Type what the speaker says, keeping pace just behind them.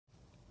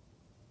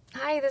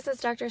Hi, this is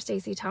Dr.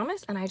 Stacey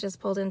Thomas, and I just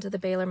pulled into the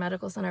Baylor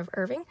Medical Center of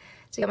Irving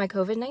to get my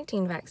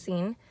COVID-19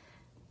 vaccine.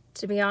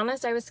 To be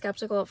honest, I was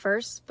skeptical at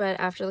first, but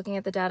after looking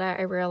at the data,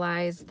 I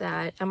realized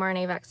that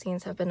mRNA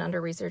vaccines have been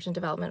under research and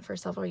development for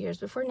several years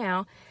before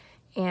now,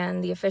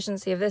 and the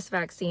efficiency of this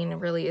vaccine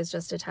really is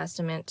just a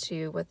testament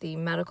to what the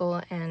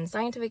medical and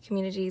scientific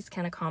communities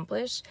can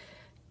accomplish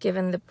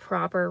given the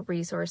proper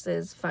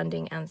resources,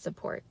 funding, and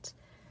support.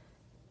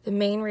 The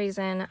main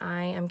reason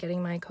I am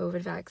getting my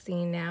COVID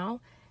vaccine now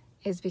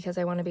is because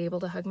I want to be able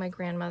to hug my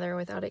grandmother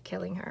without it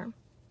killing her.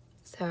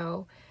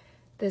 So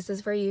this is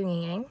for you,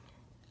 Ying.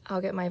 I'll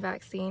get my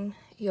vaccine,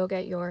 you'll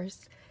get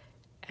yours,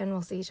 and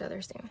we'll see each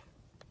other soon.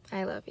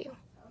 I love you.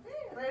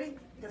 Okay, ready?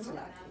 Just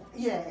laugh.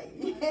 Yay.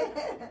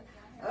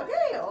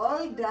 Okay,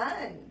 all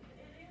done.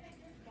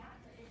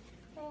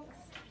 Thanks.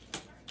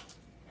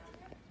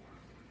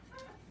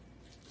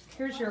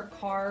 Here's your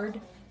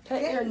card.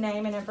 Put your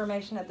name and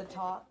information at the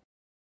top.